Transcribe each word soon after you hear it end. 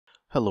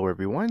Hello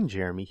everyone,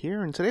 Jeremy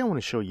here, and today I want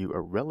to show you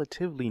a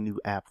relatively new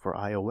app for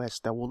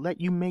iOS that will let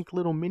you make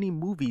little mini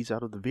movies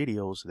out of the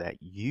videos that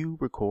you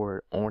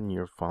record on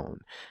your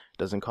phone.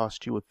 Doesn't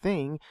cost you a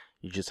thing,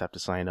 you just have to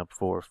sign up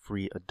for a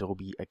free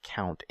Adobe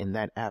account, and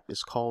that app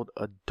is called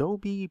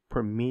Adobe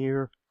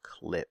Premiere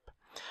Clip.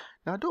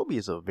 Now, Adobe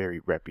is a very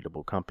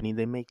reputable company.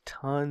 They make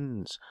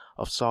tons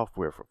of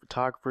software for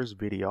photographers,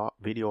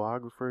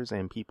 videographers,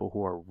 and people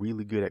who are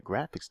really good at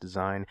graphics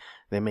design.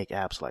 They make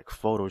apps like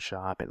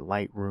Photoshop and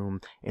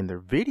Lightroom, and their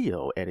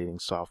video editing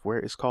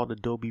software is called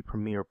Adobe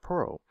Premiere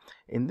Pro.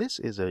 And this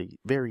is a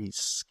very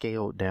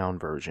scaled down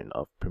version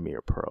of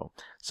Premiere Pro,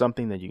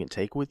 something that you can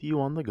take with you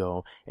on the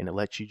go, and it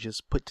lets you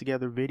just put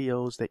together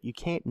videos that you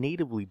can't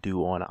natively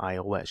do on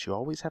iOS. You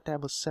always have to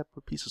have a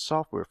separate piece of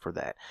software for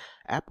that.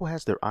 Apple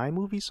has their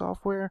iMovie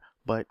software,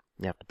 but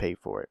you have to pay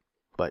for it.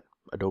 But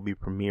Adobe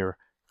Premiere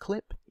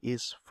Clip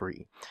is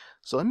free.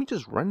 So let me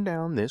just run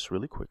down this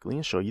really quickly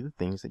and show you the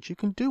things that you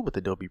can do with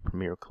Adobe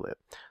Premiere Clip.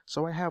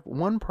 So I have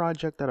one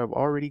project that I've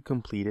already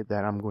completed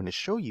that I'm going to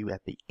show you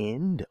at the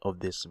end of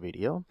this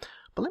video.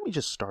 But let me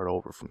just start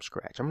over from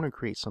scratch. I'm going to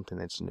create something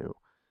that's new.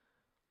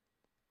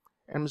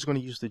 And I'm just going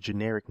to use the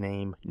generic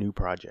name New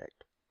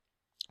Project.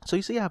 So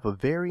you see I have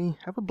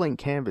a blank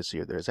canvas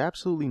here. There's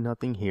absolutely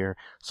nothing here.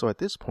 So at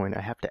this point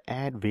I have to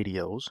add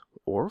videos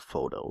or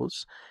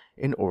photos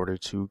in order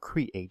to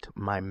create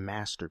my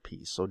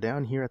masterpiece. So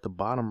down here at the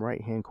bottom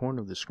right hand corner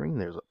of the screen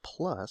there's a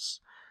plus.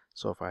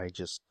 So if I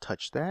just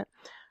touch that,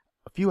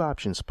 a few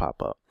options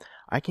pop up.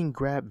 I can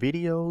grab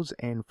videos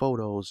and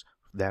photos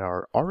that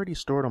are already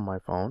stored on my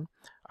phone.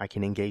 I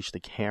can engage the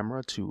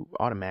camera to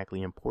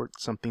automatically import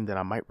something that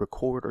I might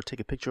record or take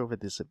a picture of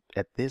at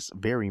this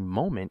very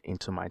moment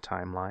into my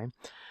timeline.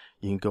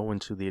 You can go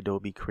into the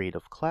Adobe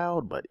Creative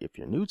Cloud, but if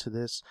you're new to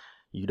this,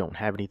 you don't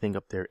have anything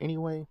up there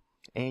anyway.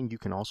 And you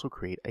can also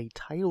create a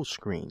title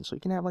screen, so you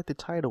can have like the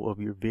title of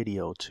your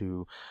video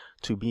to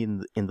be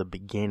in the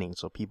beginning,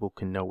 so people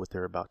can know what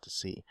they're about to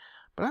see.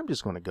 But I'm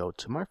just going to go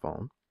to my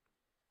phone.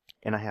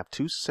 And I have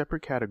two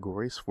separate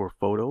categories for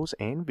photos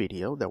and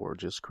video that were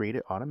just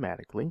created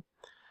automatically.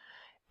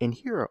 And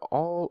here are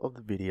all of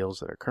the videos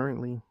that are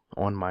currently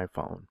on my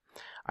phone.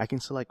 I can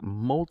select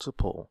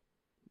multiple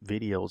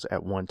videos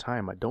at one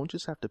time. I don't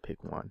just have to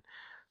pick one.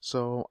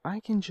 So I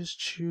can just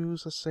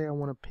choose, let's say I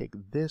want to pick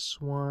this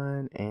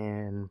one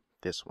and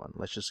this one.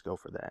 Let's just go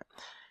for that.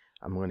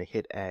 I'm going to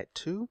hit add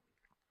to.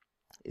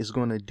 It's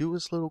going to do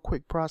its little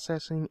quick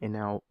processing, and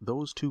now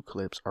those two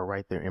clips are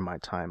right there in my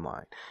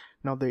timeline.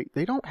 Now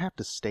they don't have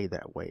to stay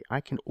that way.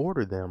 I can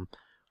order them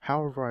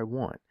however I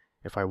want.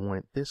 If I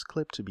want this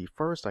clip to be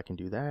first, I can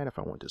do that. If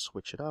I want to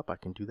switch it up, I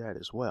can do that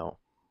as well.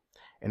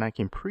 And I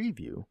can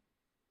preview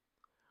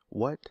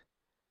what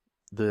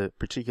the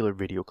particular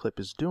video clip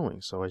is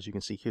doing. So as you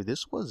can see here,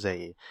 this was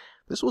a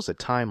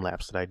time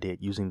lapse that I did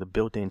using the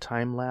built-in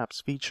time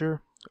lapse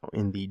feature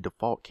in the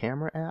default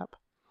camera app.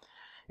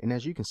 And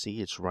as you can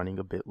see, it's running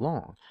a bit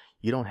long.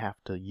 You don't have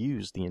to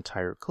use the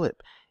entire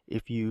clip.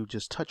 If you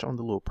just touch on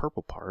the little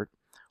purple part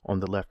on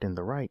the left and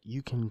the right,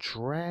 you can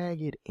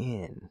drag it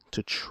in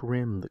to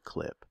trim the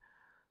clip.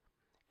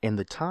 And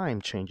the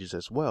time changes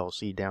as well.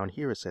 See, down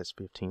here it says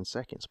 15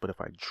 seconds, but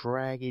if I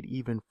drag it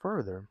even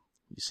further,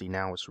 you see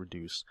now it's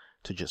reduced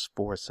to just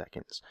 4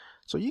 seconds.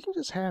 So you can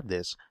just have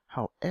this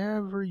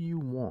however you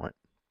want,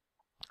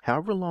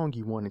 however long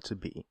you want it to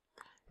be.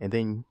 And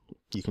then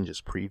you can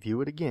just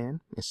preview it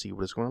again and see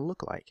what it's going to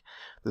look like.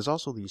 There's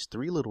also these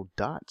three little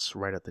dots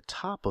right at the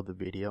top of the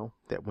video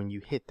that when you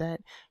hit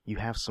that, you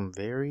have some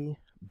very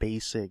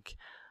basic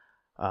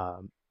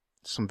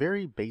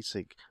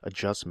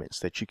adjustments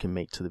that you can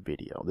make to the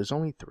video. There's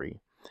only three: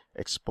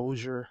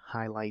 exposure,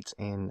 highlights,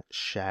 and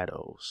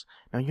shadows.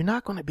 Now you're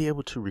not going to be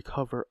able to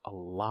recover a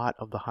lot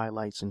of the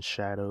highlights and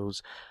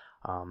shadows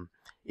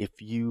if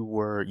you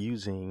were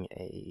using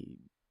a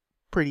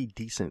pretty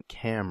decent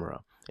camera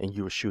and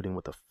you were shooting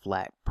with a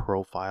flat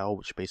profile,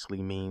 which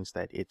basically means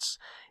that it's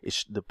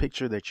the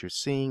picture that you're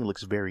seeing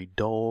looks very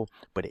dull,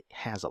 but it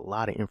has a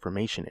lot of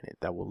information in it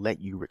that will let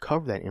you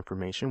recover that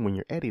information when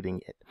you're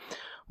editing it.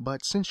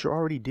 But since you're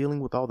already dealing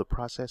with all the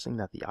processing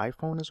that the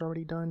iPhone has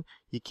already done,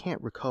 you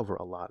can't recover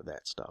a lot of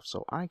that stuff.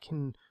 So I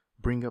can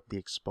bring up the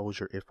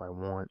exposure if I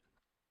want.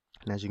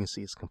 And as you can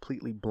see, it's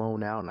completely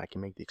blown out, and I can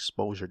make the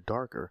exposure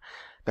darker.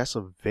 That's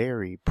a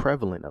very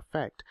prevalent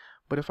effect.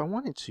 But if I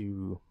wanted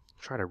to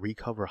try to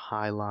recover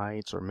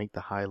highlights or make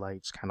the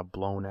highlights kind of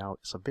blown out,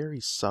 it's a very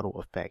subtle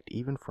effect,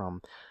 even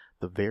from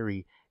the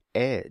very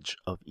edge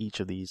of each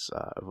of these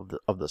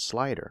of the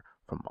slider,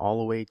 from all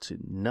the way to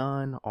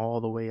none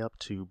all the way up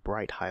to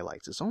bright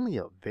highlights. It's only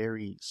a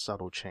very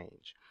subtle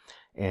change.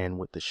 And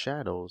with the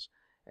shadows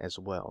as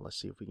well, let's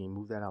see if we can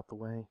move that out the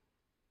way.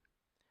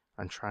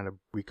 I'm trying to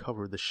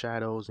recover the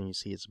shadows, and you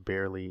see it's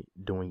barely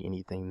doing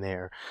anything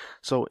there.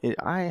 So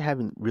I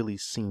haven't really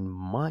seen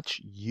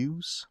much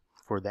use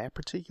for that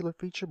particular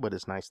feature, but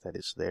it's nice that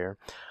it's there.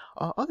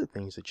 Other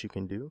things that you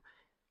can do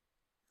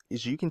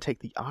is you can take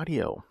the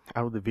audio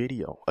out of the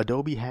video.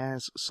 Adobe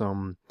has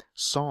some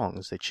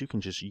songs that you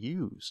can just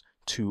use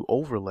to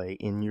overlay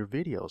in your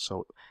video.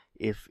 So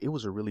if it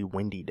was a really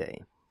windy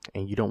day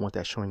and you don't want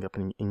that showing up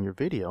in your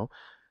video,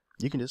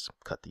 you can just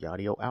cut the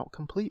audio out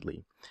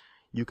completely.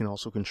 You can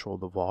also control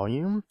the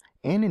volume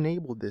and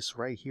enable this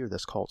right here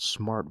that's called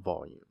Smart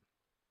Volume.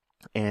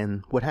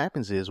 And what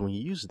happens is when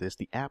you use this,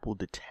 the app will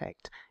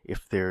detect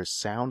if there's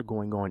sound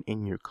going on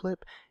in your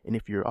clip, and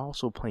if you're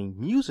also playing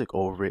music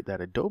over it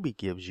that Adobe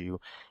gives you,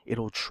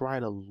 it'll try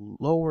to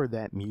lower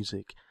that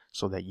music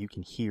so that you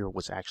can hear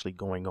what's actually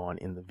going on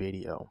in the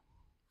video.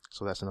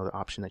 So that's another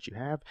option that you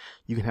have.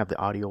 You can have the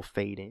audio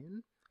fade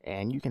in,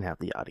 and you can have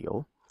the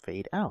audio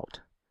fade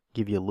out.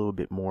 Give you a little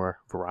bit more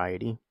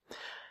variety.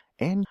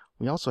 And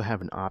we also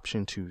have an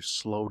option to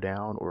slow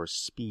down or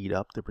speed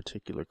up the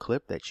particular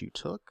clip that you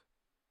took.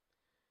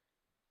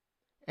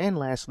 And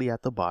lastly,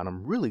 at the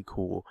bottom, really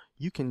cool,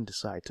 you can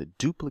decide to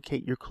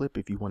duplicate your clip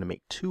if you want to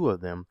make 2 of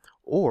them,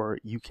 or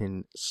you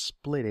can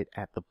split it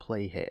at the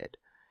playhead.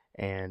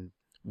 And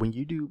when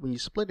you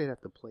split it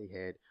at the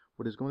playhead,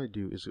 what it's going to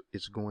do is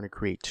it's going to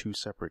create 2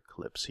 separate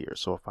clips here.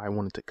 So if I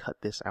wanted to cut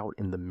this out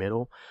in the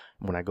middle,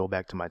 when I go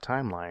back to my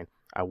timeline,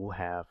 I will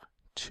have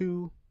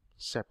 2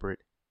 separate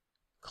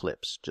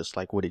clips, just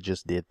like what it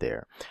just did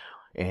there.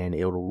 And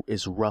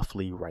is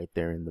roughly right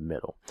there in the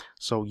middle.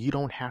 So you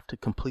don't have to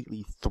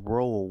completely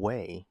throw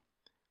away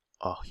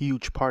a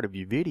huge part of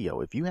your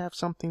video. If you have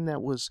something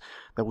that was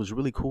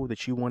really cool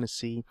that you want to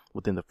see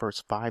within the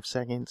first 5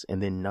 seconds,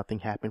 and then nothing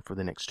happened for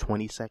the next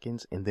 20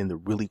 seconds, and then the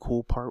really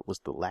cool part was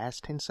the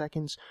last 10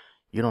 seconds,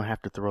 you don't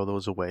have to throw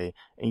those away,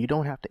 and you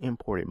don't have to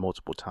import it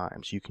multiple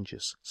times. You can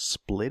just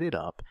split it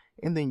up,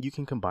 and then you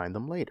can combine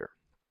them later.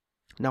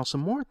 Now,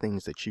 some more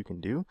things that you can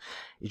do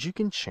is you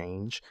can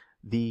change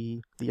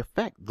the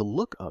effect, the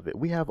look of it.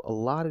 We have a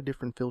lot of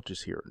different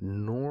filters here.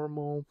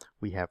 Normal,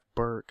 we have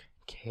Burke,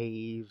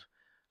 Cave,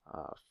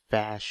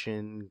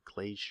 Fashion,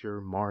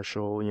 Glacier,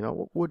 Marshall. You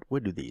know,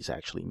 what do these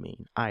actually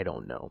mean? I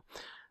don't know.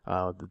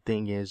 The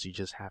thing is, you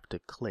just have to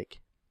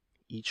click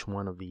each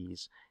one of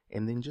these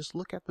and then just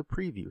look at the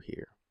preview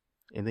here,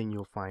 and then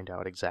you'll find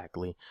out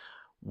exactly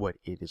what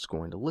it is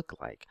going to look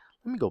like.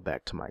 Let me go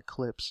back to my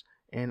clips,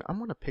 and I'm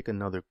going to pick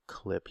another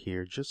clip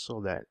here just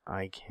so that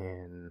I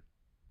can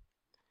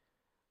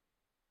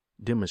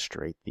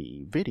demonstrate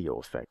the video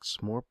effects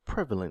more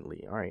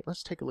prevalently. All right,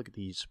 let's take a look at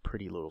these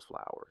pretty little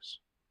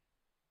flowers.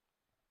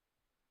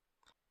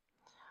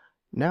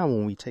 Now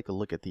when we take a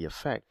look at the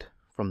effect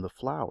from the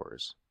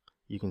flowers,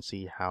 you can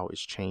see how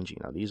it's changing.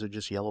 Now these are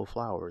just yellow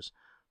flowers,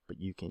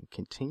 but you can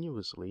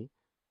continuously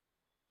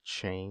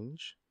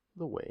change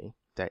the way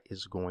that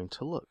is going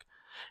to look.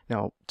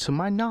 Now, to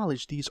my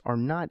knowledge, these are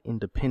not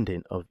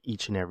independent of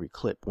each and every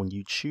clip. When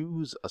you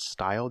choose a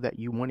style that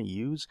you want to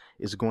use,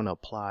 it's going to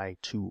apply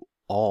to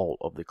all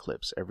of the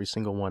clips, every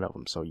single one of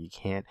them. So you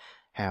can't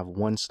have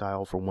one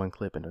style for one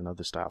clip and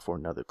another style for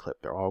another clip.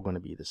 They're all going to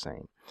be the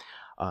same.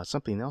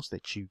 Something else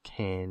that you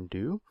can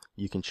do,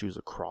 you can choose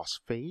a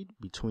crossfade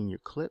between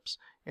your clips,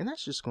 and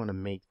that's just going to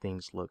make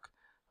things look,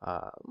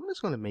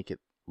 it's going to make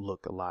it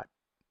look a lot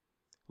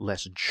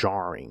less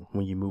jarring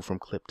when you move from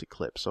clip to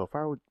clip. So if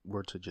I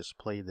were to just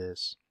play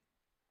this,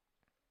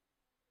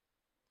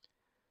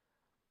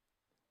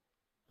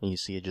 and you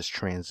see it just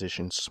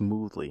transitions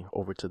smoothly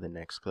over to the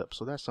next clip.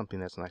 So that's something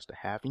that's nice to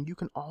have. And you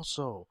can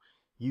also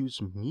use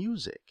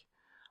music.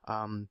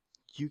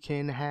 You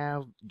can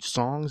have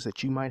songs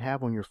that you might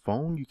have on your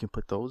phone. You can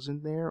put those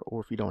in there,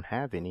 or if you don't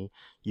have any,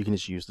 you can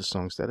just use the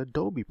songs that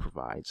Adobe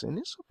provides. And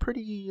it's a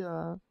pretty,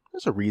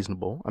 it's a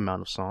reasonable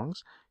amount of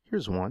songs.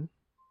 Here's one,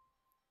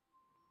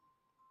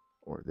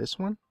 or this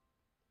one.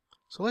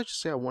 So let's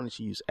just say I wanted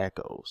to use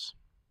echoes.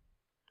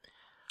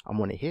 I'm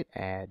going to hit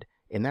add,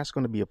 and that's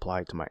going to be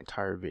applied to my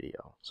entire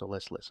video. So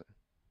let's listen.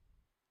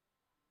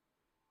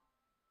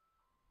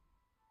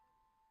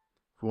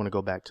 If we want to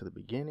go back to the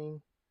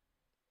beginning,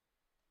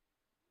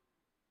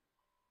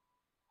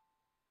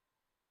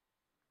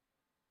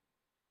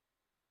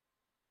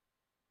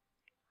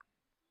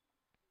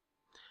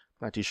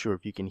 not too sure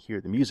if you can hear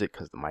the music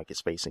because the mic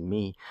is facing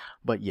me,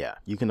 but yeah,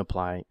 you can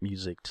apply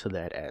music to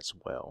that as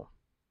well.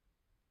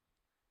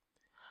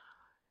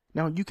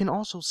 Now you can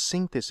also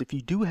sync this. If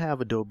you do have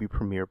Adobe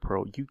Premiere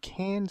Pro, you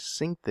can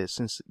sync this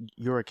since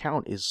your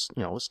account is,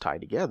 it's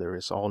tied together.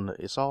 It's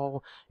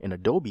all an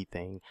Adobe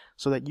thing,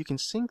 so that you can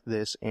sync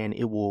this and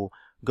it will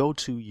go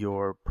to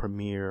your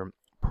Premiere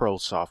Pro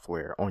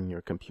software on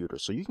your computer.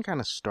 So you can kind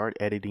of start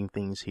editing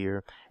things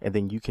here, and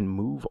then you can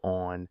move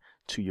on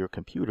to your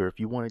computer if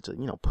you wanted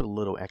to, put a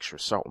little extra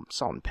salt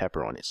and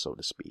pepper on it, so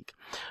to speak.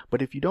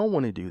 But if you don't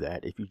want to do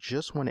that, if you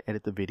just want to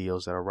edit the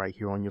videos that are right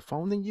here on your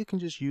phone, then you can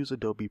just use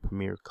Adobe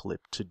Premiere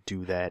Clip to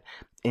do that,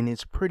 and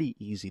it's pretty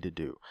easy to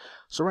do.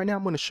 So right now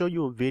I'm going to show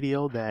you a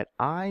video that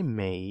I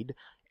made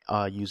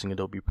using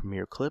Adobe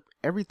Premiere Clip.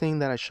 Everything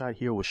that I shot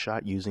here was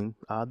shot using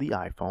the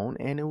iPhone,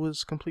 and it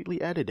was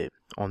completely edited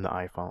on the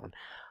iPhone.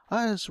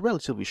 It's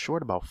relatively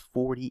short, about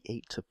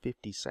 48 to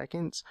 50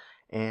 seconds,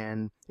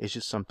 and it's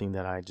just something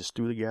that I just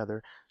threw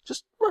together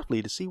just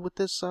roughly to see what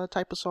this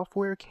type of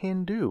software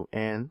can do,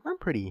 and I'm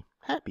pretty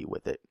happy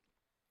with it.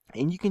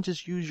 And you can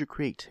just use your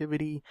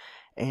creativity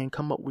and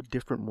come up with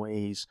different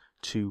ways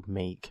to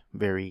make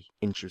very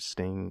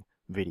interesting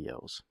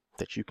videos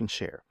that you can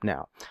share.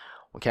 Now,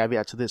 one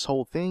caveat to this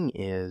whole thing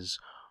is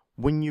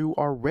when you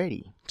are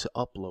ready to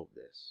upload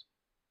this,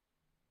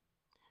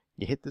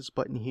 you hit this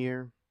button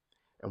here,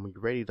 and when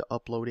you're ready to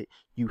upload it,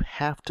 you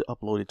have to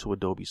upload it to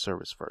Adobe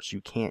service first.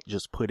 You can't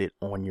just put it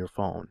on your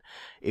phone.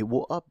 It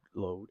will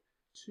upload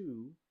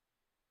to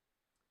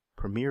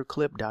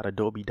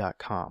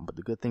premiereclip.adobe.com, but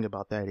the good thing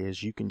about that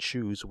is you can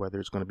choose whether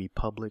it's going to be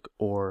public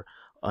or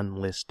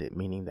unlisted,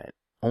 meaning that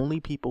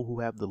only people who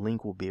have the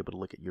link will be able to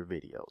look at your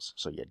videos,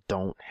 so you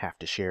don't have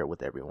to share it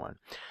with everyone.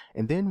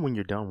 And then when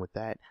you're done with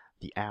that,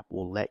 the app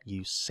will let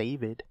you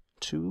save it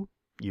to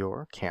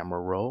your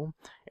camera roll,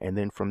 and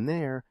then from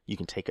there you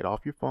can take it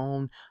off your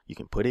phone, you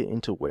can put it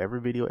into whatever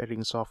video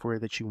editing software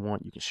that you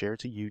want, you can share it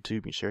to YouTube,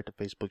 you can share it to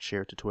Facebook,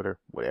 share it to Twitter,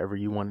 whatever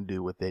you want to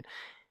do with it.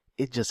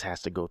 It just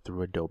has to go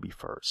through Adobe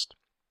first.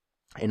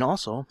 And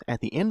also,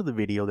 at the end of the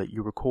video that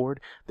you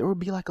record, there will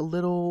be like a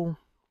little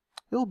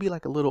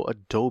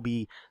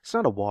Adobe, it's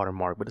not a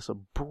watermark, but it's a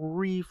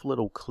brief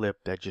little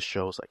clip that just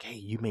shows like, hey,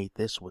 you made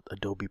this with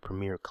Adobe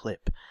Premiere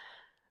Clip.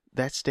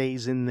 That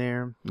stays in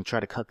there. You can try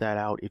to cut that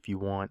out if you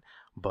want,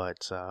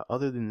 but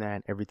other than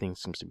that, everything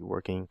seems to be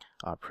working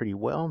pretty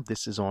well.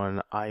 This is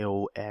on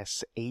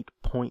iOS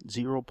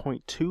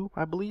 8.0.2,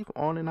 I believe,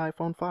 on an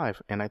iPhone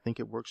 5, and I think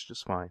it works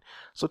just fine.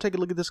 So take a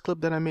look at this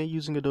clip that I made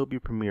using Adobe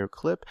Premiere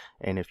Clip,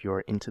 and if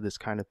you're into this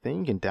kind of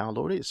thing, you can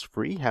download it. It's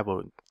free. Have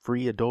a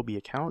free Adobe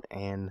account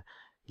and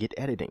get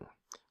editing.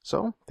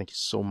 So thank you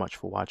so much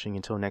for watching.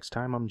 Until next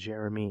time, I'm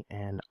Jeremy,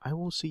 and I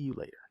will see you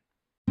later.